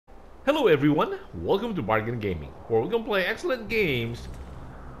Hello everyone, welcome to Bargain Gaming, where we can play excellent games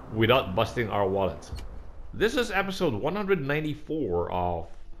without busting our wallets. This is episode 194 of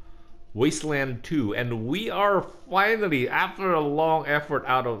Wasteland 2, and we are finally, after a long effort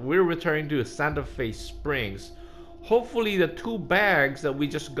we're returning to Santa Fe Springs. Hopefully the 2 bags that we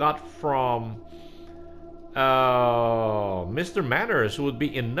just got from Mr. Manners would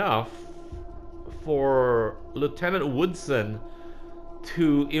be enough for Lieutenant Woodson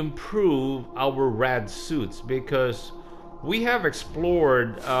to improve our rad suits, because we have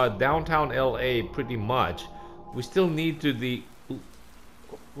explored downtown LA pretty much. We still need to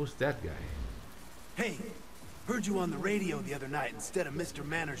who's that guy? Hey, heard you on the radio the other night instead of Mr.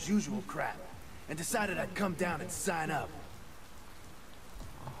 Manners' usual crap, and decided I'd come down and sign up.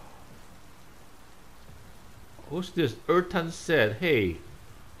 Who's this? Ertan said, hey,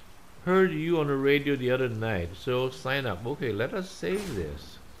 heard you on the radio the other night, so sign up. Okay, let us save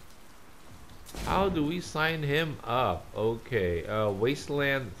this. How do we sign him up? Okay,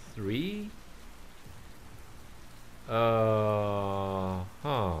 Wasteland 3?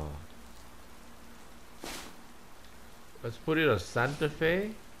 Let's put it as Santa Fe.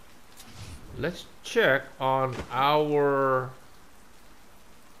 Let's check on our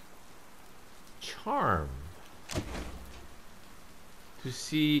charm to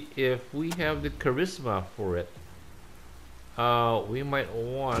see if we have the charisma for it. We might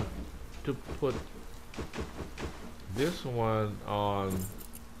want to put this one on.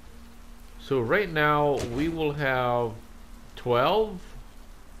 So right now we will have 12,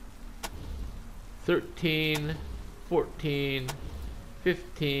 13, 14,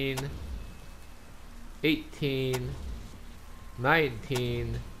 15, 18,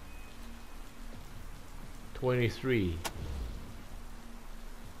 19, 23.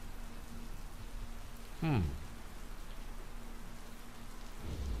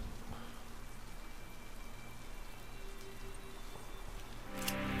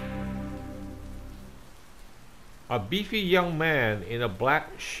 A beefy young man in a black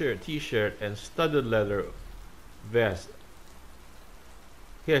t-shirt and studded leather vest.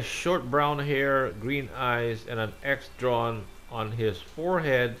 He has short brown hair, green eyes, and an X drawn on his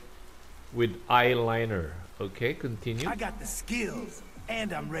forehead with eyeliner. Okay, continue. I got the skills,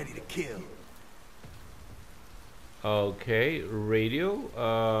 and I'm ready to kill. Okay,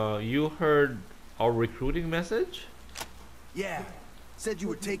 radio. You heard our recruiting message? Yeah, said you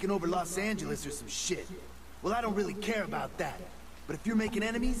were taking over Los Angeles or some shit. Well, I don't really care about that. But if you're making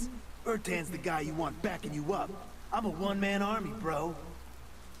enemies, Ertan's the guy you want backing you up. I'm a one-man army, bro.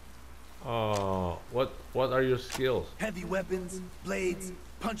 What are your skills? Heavy weapons, blades,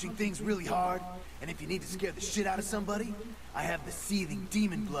 punching things really hard. And if you need to scare the shit out of somebody, I have the seething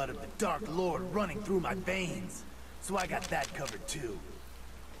demon blood of the Dark Lord running through my veins. So I got that covered too.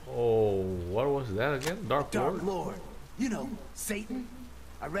 Oh, what was that again? Dark Lord? Dark Lord. You know, Satan.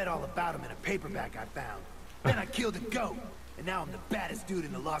 I read all about him in a paperback I found. Then I killed a goat, and now I'm the baddest dude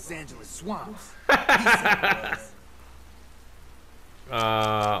in the Los Angeles swamps.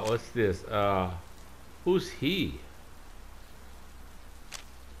 What's this? Who's he?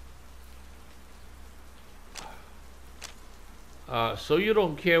 So you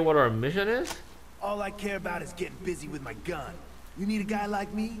don't care what our mission is? All I care about is getting busy with my gun. You need a guy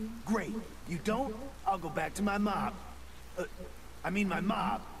like me? Great. You don't? I'll go back to my mob. My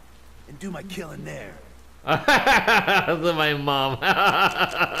mob, and do my killing there. To my mom.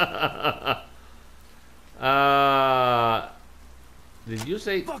 Did you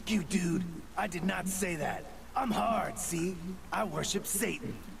say? Fuck you, dude. I did not say that. I'm hard, see? I worship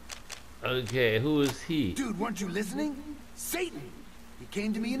Satan. Okay, who is he? Dude, weren't you listening? Satan! He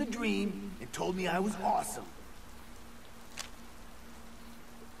came to me in a dream and told me I was awesome.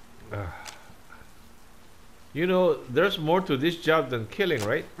 You know, there's more to this job than killing,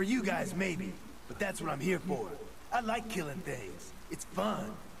 right? For you guys, maybe. But that's what I'm here for. I like killing things. It's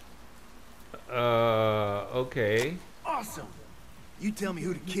fun. Okay. Awesome. You tell me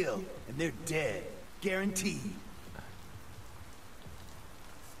who to kill, and they're dead. Guaranteed.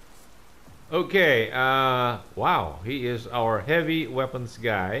 Okay, wow, he is our heavy weapons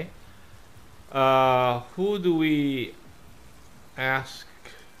guy. Who do we ask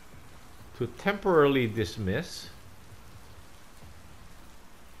to temporarily dismiss?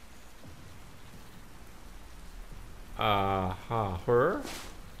 Her.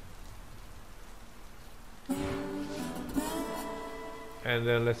 And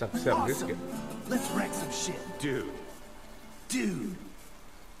then let's accept this guy. Let's wreck some shit.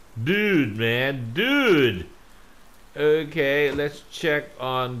 Dude, man, dude. Okay, let's check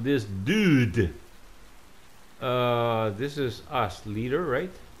on this dude. This is us, leader,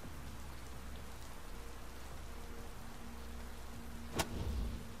 right?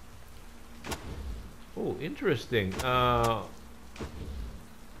 Oh, interesting.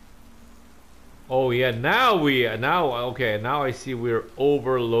 Oh yeah, now okay, now I see we're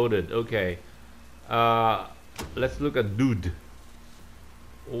overloaded. Okay. Let's look at dude.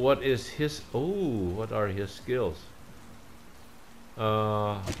 What is his what are his skills?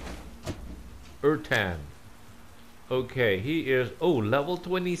 Uh Urtan. Okay, he is level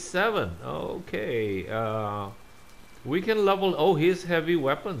 27. Okay. We can level his heavy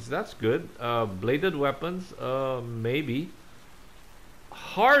weapons. That's good. Bladed weapons, maybe.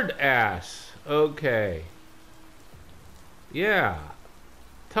 Hard ass. Okay. Yeah.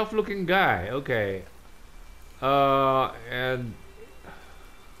 Tough looking guy. Okay. And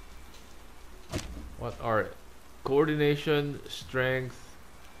what are coordination, strength?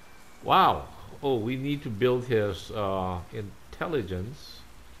 Wow. Oh, we need to build his intelligence.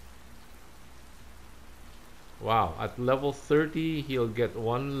 Wow. At level 30, he'll get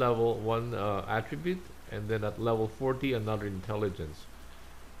one attribute, and then at level 40, another intelligence.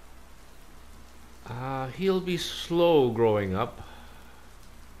 He'll be slow growing up.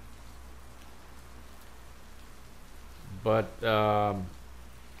 But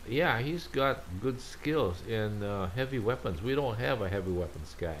yeah, he's got good skills in heavy weapons. We don't have a heavy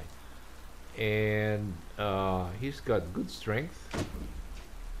weapons guy. And he's got good strength.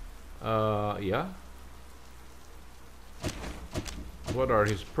 Yeah. What are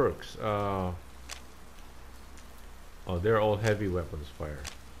his perks? Oh, they're all heavy weapons fire.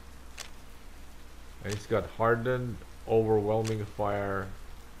 And he's got hardened, overwhelming fire,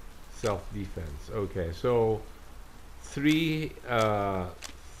 self-defense. Okay, so three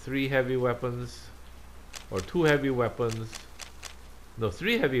heavy weapons, or 2 heavy weapons. No,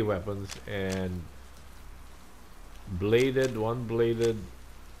 3 heavy weapons and bladed, 1 bladed,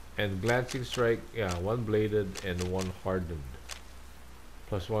 and glancing strike. Yeah, 1 bladed and 1 hardened.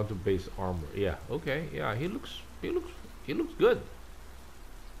 Plus 1 to base armor. Yeah, okay. Yeah, he looks good.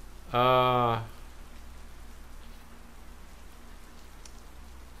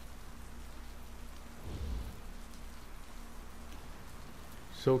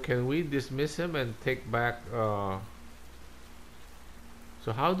 So can we dismiss him and take back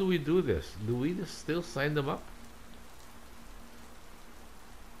so how do we do this? Do we just still sign them up?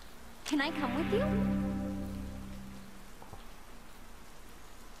 Can I come with you?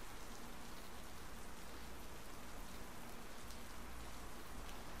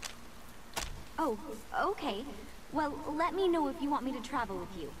 Oh, okay. Well, let me know if you want me to travel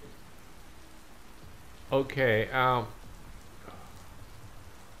with you. Okay,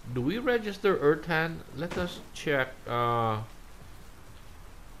 do we register Urtan? Let us check. Wow,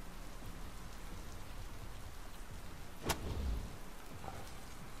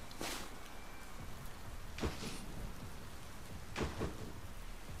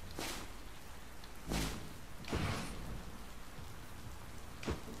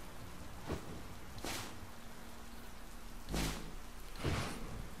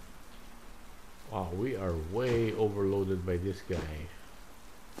 we are way overloaded by this guy.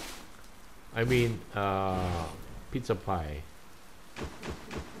 I mean, pizza pie.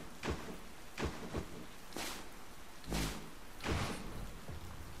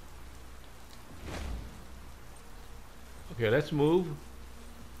 Okay, let's move.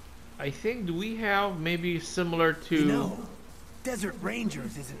 I think, do we have maybe similar to... You know, Desert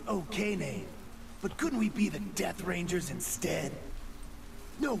Rangers is an okay name, but couldn't we be the Death Rangers instead?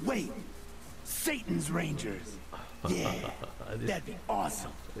 No, wait. Satan's Rangers. Yeah, that'd be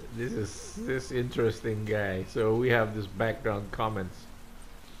awesome. This is this interesting guy. So we have this background comments.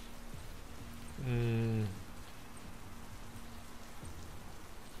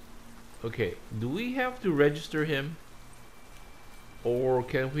 Okay, do we have to register him, or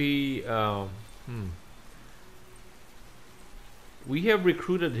can we? We have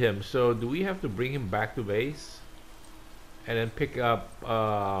recruited him, so do we have to bring him back to base and then pick up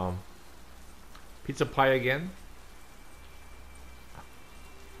pizza pie again?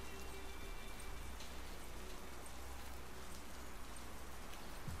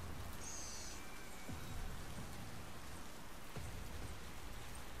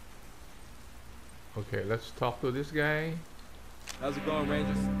 Okay, let's talk to this guy. How's it going,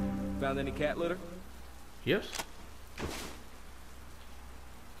 Rangers? Found any cat litter? Yes.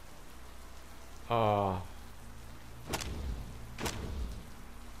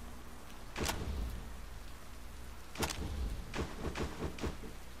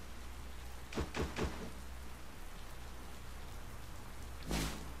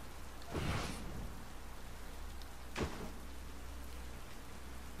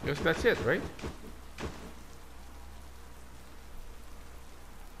 Guess that's it, right?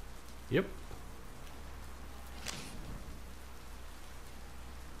 Yep.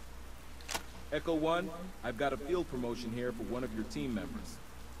 Echo 1, I've got a field promotion here for one of your team members.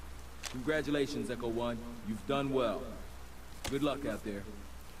 Congratulations, Echo 1. You've done well. Good luck out there.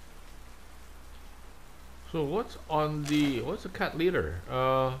 So what's the cat leader?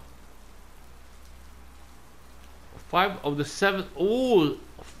 5 of the 7. Oh,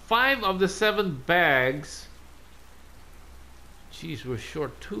 5 of the 7 bags. Jeez, we're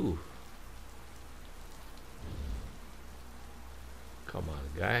short 2. Come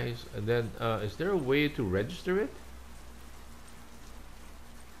on, guys. And then, is there a way to register it?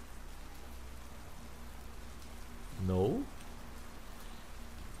 No.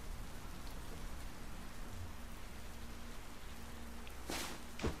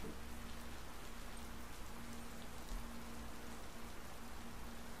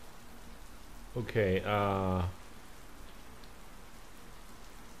 Okay,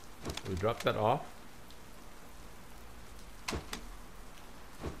 we drop that off.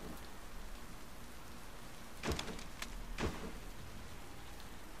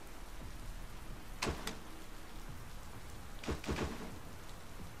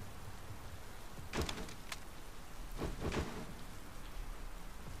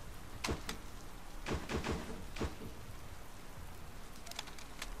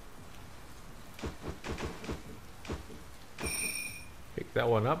 Pick that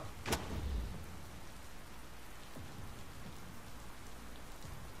one up.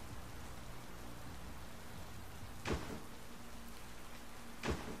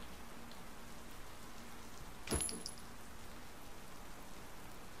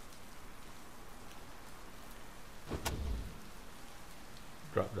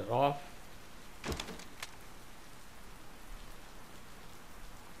 Drop that off.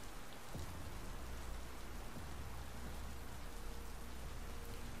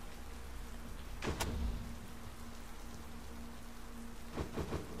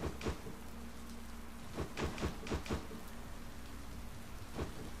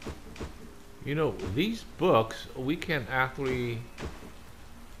 You know, these books, we can actually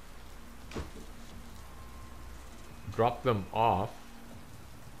drop them off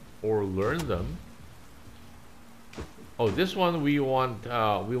or learn them. Oh, this one we want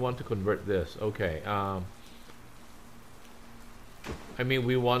to convert this. Okay. I mean,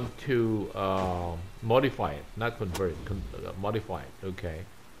 we want to modify it, not convert it. Modify it. Okay.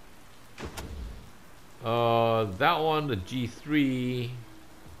 That one, the G3.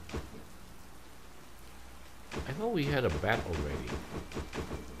 I thought we had a bat already.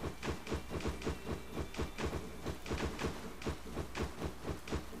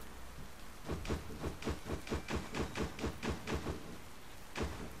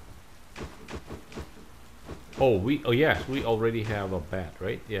 Oh yes, we already have a bat,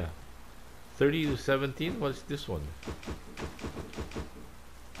 right? Yeah. 30 to 17, what's this one?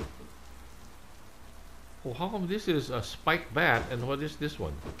 Oh, how come this is a spike bat and what is this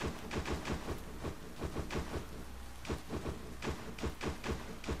one?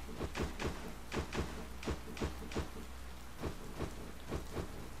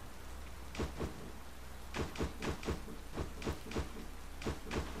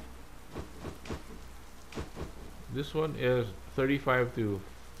 This one is 35 to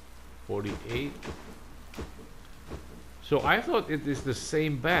 48. So I thought it is the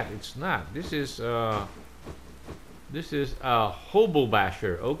same bat. It's not. This is a hobo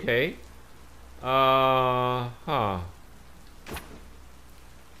basher. Okay.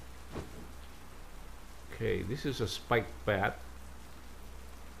 Okay, this is a spiked bat.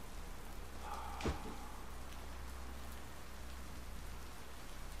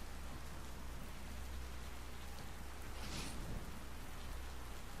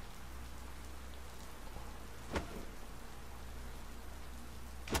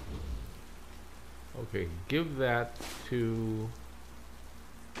 Okay, give that to,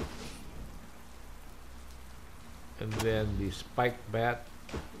 and then the spike bat.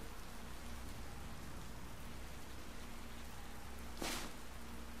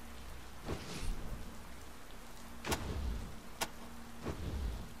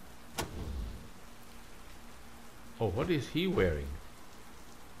 Oh, what is he wearing?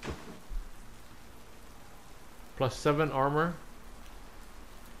 +7 armor.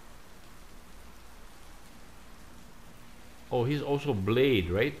 Oh, he's also blade,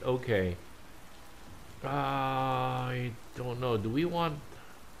 right? Okay. I don't know. Do we want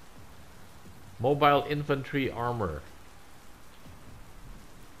mobile infantry armor?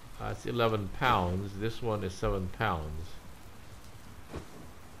 It's 11 pounds. This one is 7 pounds.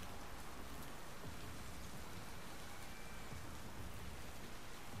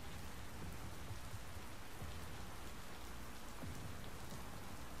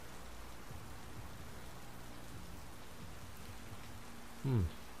 Hmm.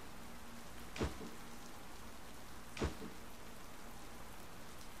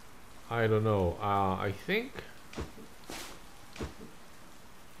 I don't know. I think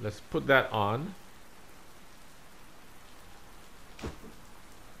let's put that on.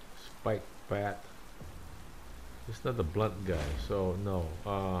 Spike bat. It's not the blunt guy, so no.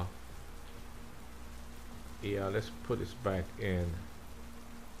 Yeah, let's put this back in.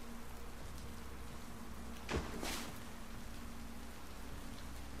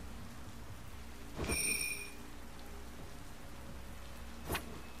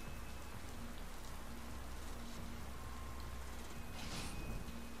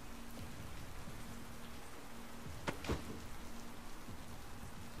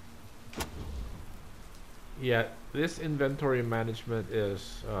 Yeah, this inventory management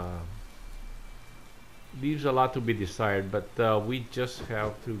is leaves a lot to be desired, but we just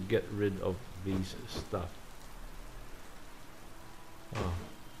have to get rid of these stuff. Oh.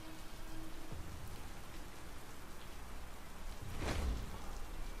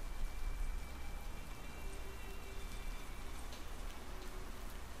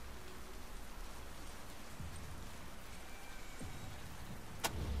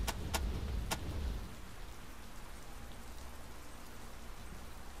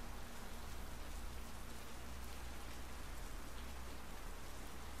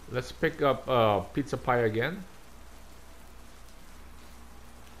 Let's pick up pizza pie again.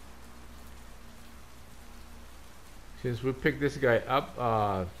 Since we picked this guy up,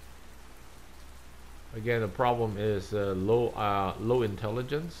 again the problem is low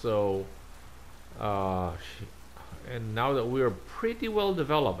intelligence. So, and now that we are pretty well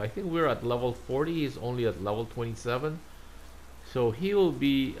developed, I think we're at level 40. He's only at level 27, so he will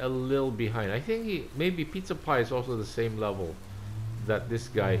be a little behind. I think maybe pizza pie is also the same level that this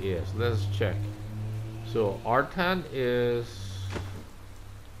guy is. Let's check. So Artan is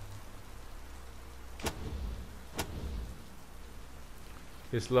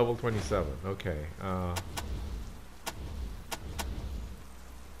level 27. Okay.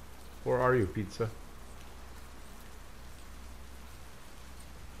 Where are you, pizza?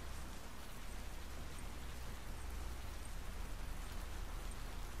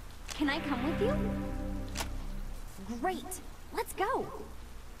 Can I come with you? Great. Let's go.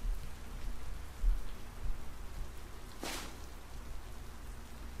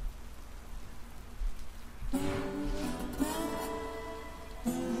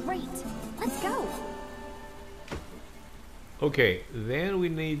 Great. Let's go. Okay, then we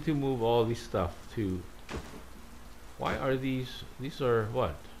need to move all this stuff to... Why are these are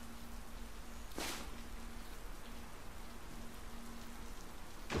what?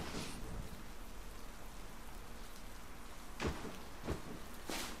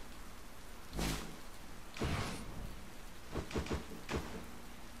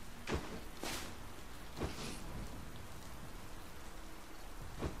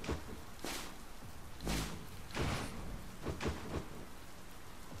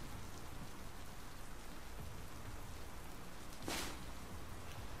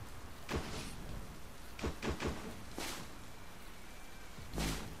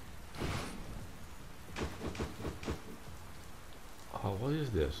 What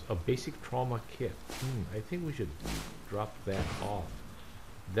is this? A basic trauma kit. I think we should drop that off.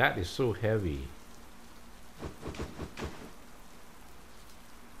 That is so heavy.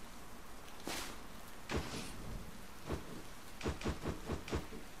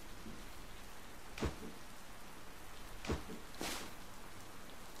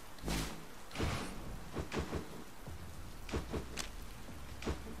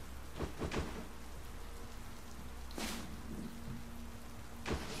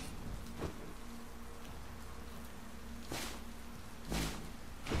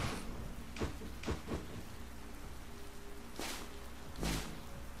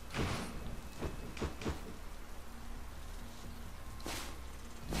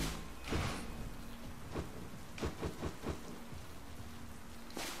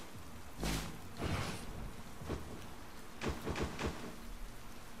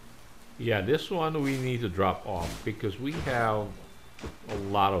 Yeah, this one we need to drop off because we have a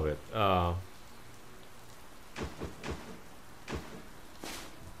lot of it.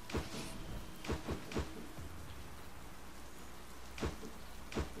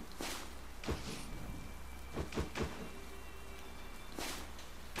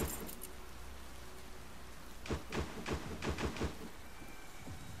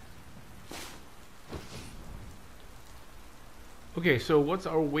 Okay, so what's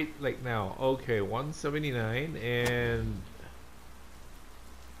our weight like now? Okay, 179, and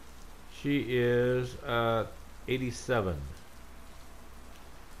she is 87.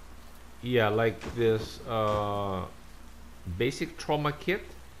 Yeah, like this basic trauma kit.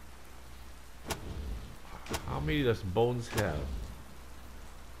 How many does Bones have?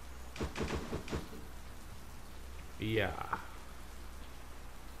 Yeah.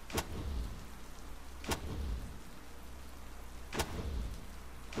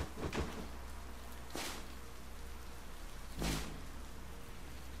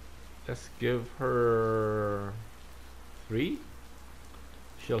 Let's give her 3.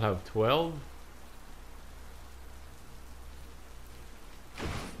 She'll have 12.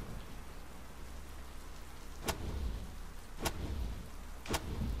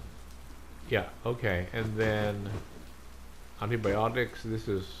 Yeah, okay. And then antibiotics, this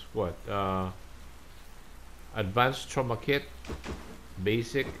is what? Advanced trauma kit,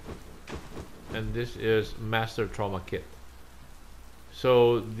 basic, and this is master trauma kit.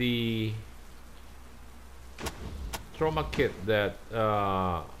 So the trauma kit that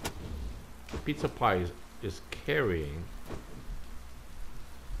Pizza Pie is carrying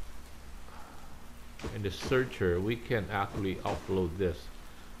in the searcher, we can actually offload this.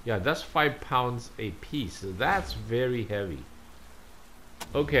 Yeah, that's 5 pounds a piece. That's very heavy.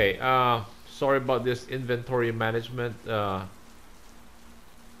 Okay, sorry about this inventory management.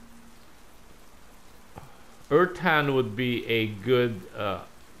 Urtan would be a good.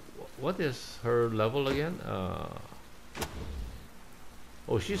 What is her level again?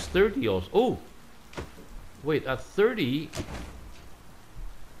 Oh, she's 30 also. Oh, wait, at 30.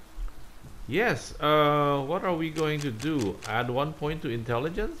 Yes, what are we going to do? Add 1 point to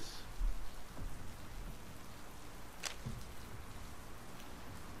intelligence?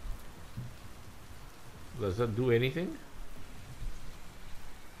 Does that do anything?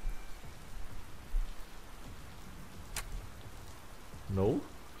 No.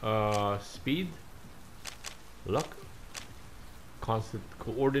 Speed, luck, constant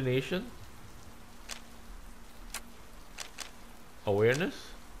coordination, awareness.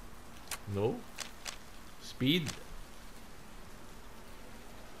 No. Speed.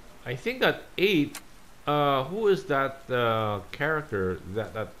 I think at 8, who is that character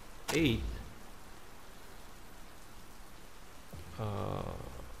that at 8?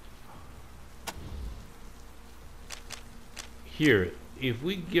 Here, if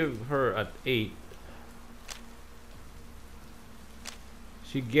we give her at 8,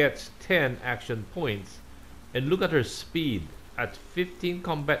 she gets 10 action points. And look at her speed. At 15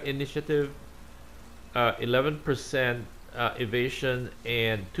 combat initiative, 11% evasion,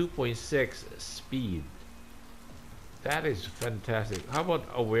 and 2.6 speed. That is fantastic. How about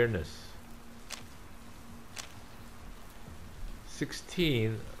awareness?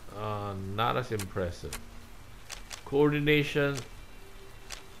 16, not as impressive. Coordination,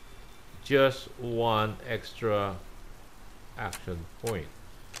 just 1 extra action point.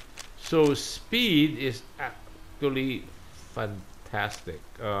 So speed is actually fantastic.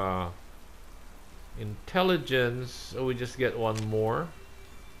 Intelligence, we just get 1 more.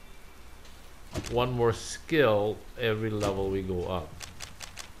 1 more skill every level we go up.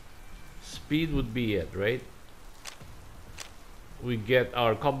 Speed would be it, right? We get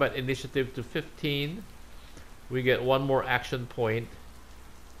our combat initiative to 15. We get 1 more action point,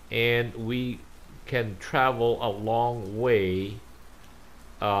 and we can travel a long way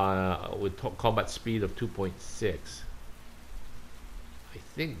with combat speed of 2.6. I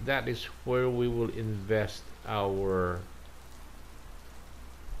think that is where we will invest our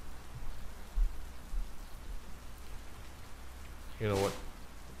you know what?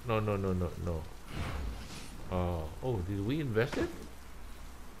 No. Oh, did we invest it?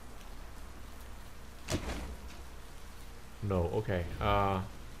 No, okay. Yeah,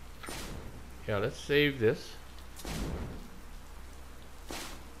 let's save this.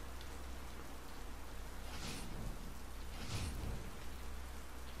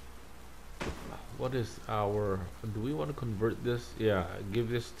 What is our... Do we want to convert this? Yeah, give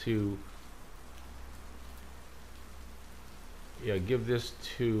this to... Yeah, give this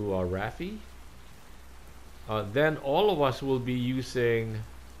to Rafi. Then all of us will be using...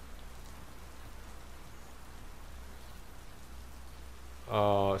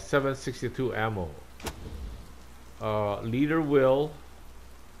 762 ammo. Leader will,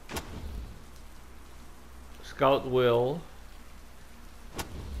 Scout will,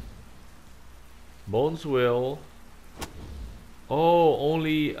 Bones will. Oh,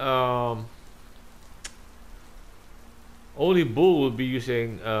 only Bull will be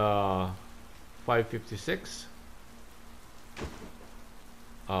using 556.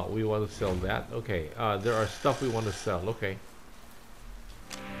 We want to sell that. Okay. There are stuff we want to sell. Okay.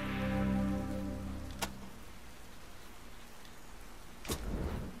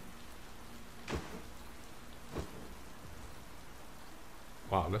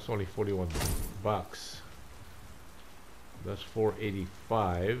 that's only 41 bucks. That's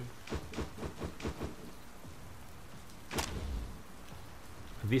 485.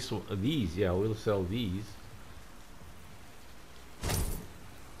 These, yeah, we'll sell these.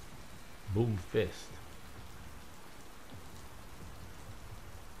 Boom fist.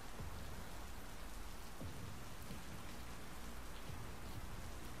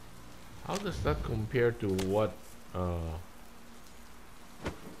 How does that compare to what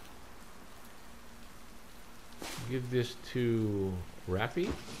give this to Rafi?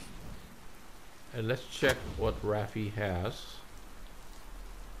 And let's check what Rafi has.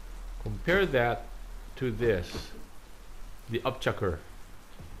 Compare that to this, the upchucker.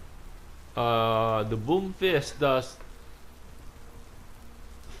 The boom fist does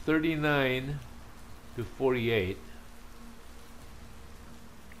 39 to 48.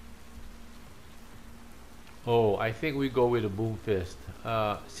 Oh, I think we go with a boom fist.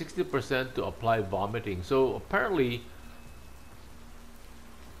 60% to apply vomiting. So apparently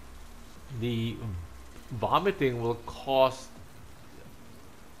the vomiting will cause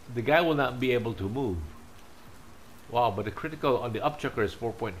the guy will not be able to move. Wow, but the critical on the upchucker is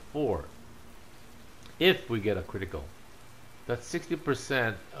 4.4. If we get a critical. That's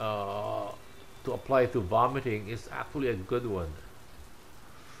 60% to apply to vomiting is actually a good one.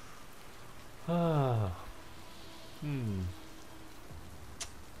 I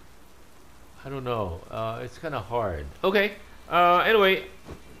don't know. It's kind of hard. Okay. Anyway,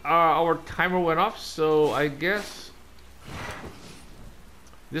 our timer went off, so I guess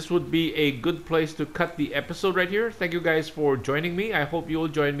this would be a good place to cut the episode right here. Thank you guys for joining me. I hope you will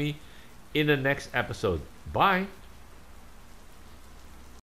join me in the next episode. Bye.